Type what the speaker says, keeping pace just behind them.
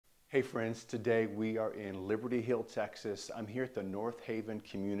Hey friends, today we are in Liberty Hill, Texas. I'm here at the North Haven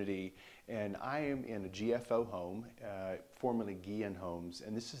community and I am in a GFO home, formerly Guillen Homes,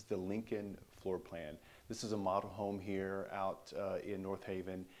 and this is the Lincoln floor plan. This is a model home here out in North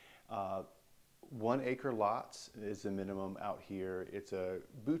Haven. 1 acre lots is the minimum out here. It's a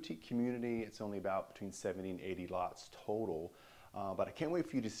boutique community. It's only about between 70 and 80 lots total, but I can't wait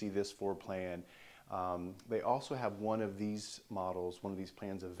for you to see this floor plan. They also have one of these models, one of these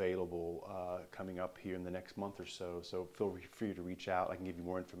plans available coming up here in the next month or so. So feel free to reach out. I can give you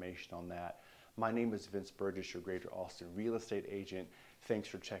more information on that. My name is Vince Burgess, your Greater Austin real estate agent. Thanks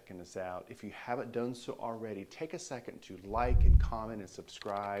for checking us out. If you haven't done so already, take a second to like and comment and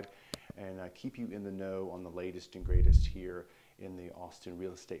subscribe and keep you in the know on the latest and greatest here in the Austin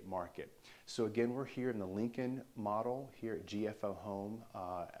real estate market. So again, we're here in the Lincoln model here at GFO Home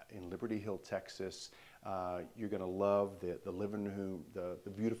in Liberty Hill, Texas. You're going to love the living room, the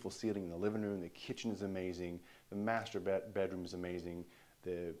beautiful ceiling in the living room. The kitchen is amazing. The master bedroom is amazing.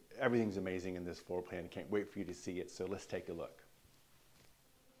 Everything's amazing in this floor plan. I can't wait for you to see it. So let's take a look.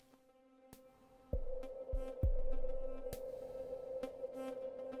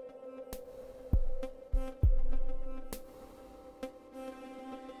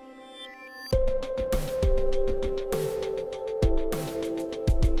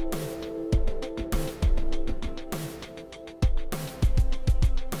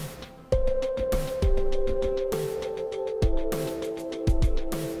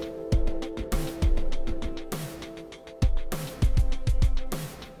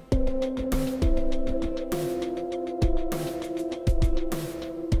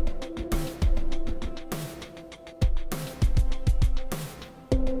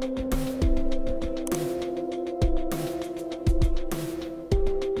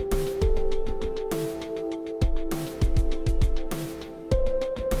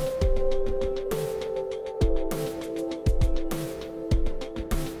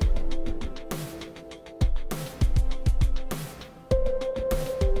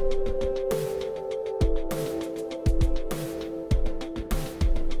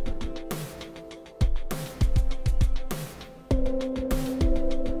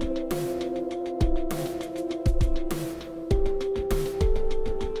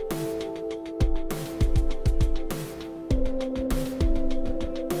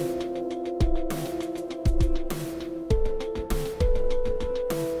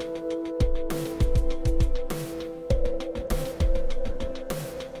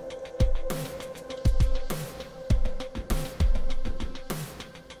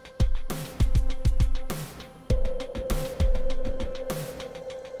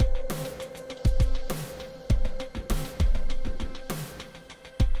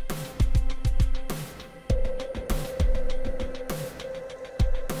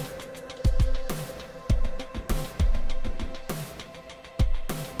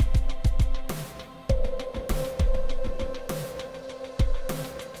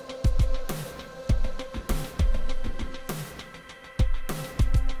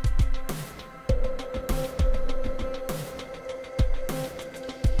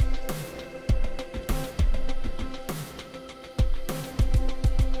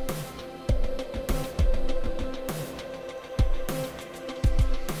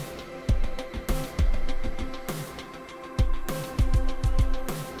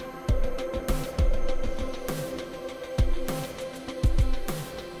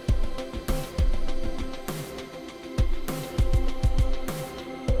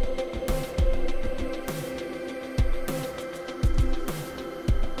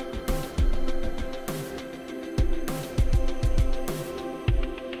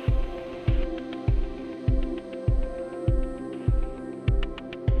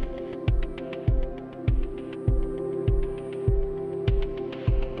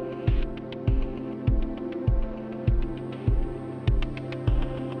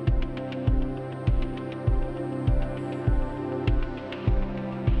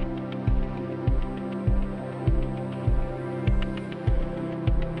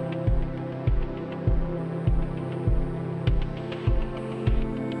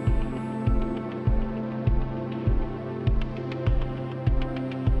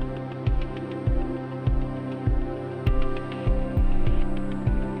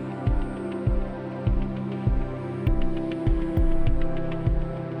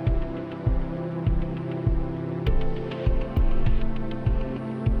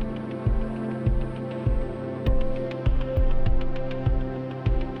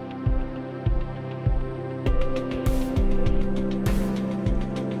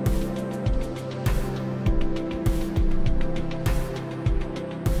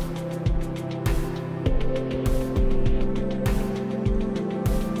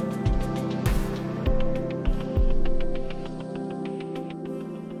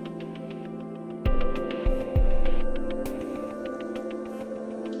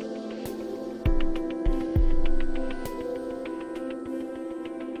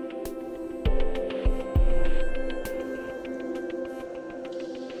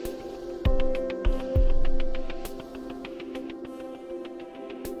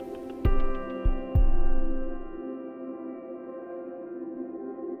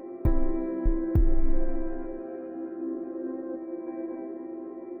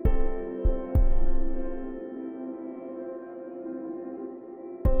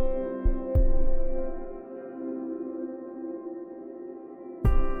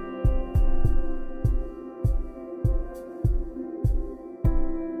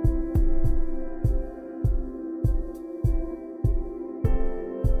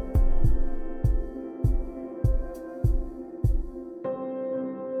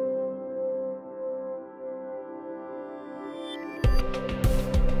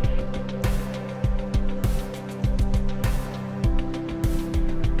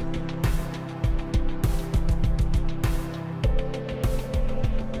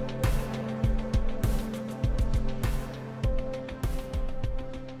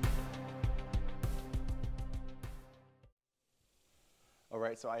 All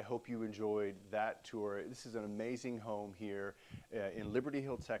right, so I hope you enjoyed that tour. This is an amazing home here in Liberty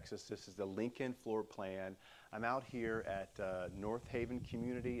Hill, Texas. This is the Lincoln floor plan. I'm out here at North Haven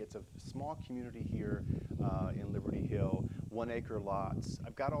community. It's a small community here in Liberty Hill, 1-acre lots.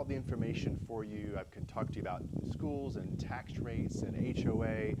 I've got all the information for you. I can talk to you about schools and tax rates and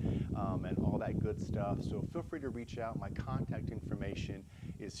HOA and all that good stuff. So feel free to reach out. My contact information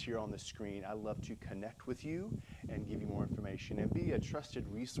is here on the screen. I love to connect with you and give you more information and be a trusted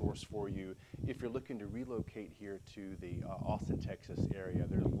resource for you if you're looking to relocate here to the Austin, Texas area.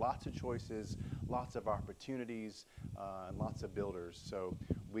 There's lots of choices, lots of opportunities, and lots of builders. So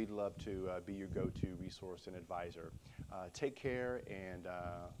we'd love to be your go-to resource and advisor. Take care and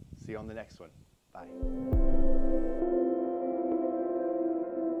see you on the next one. Bye.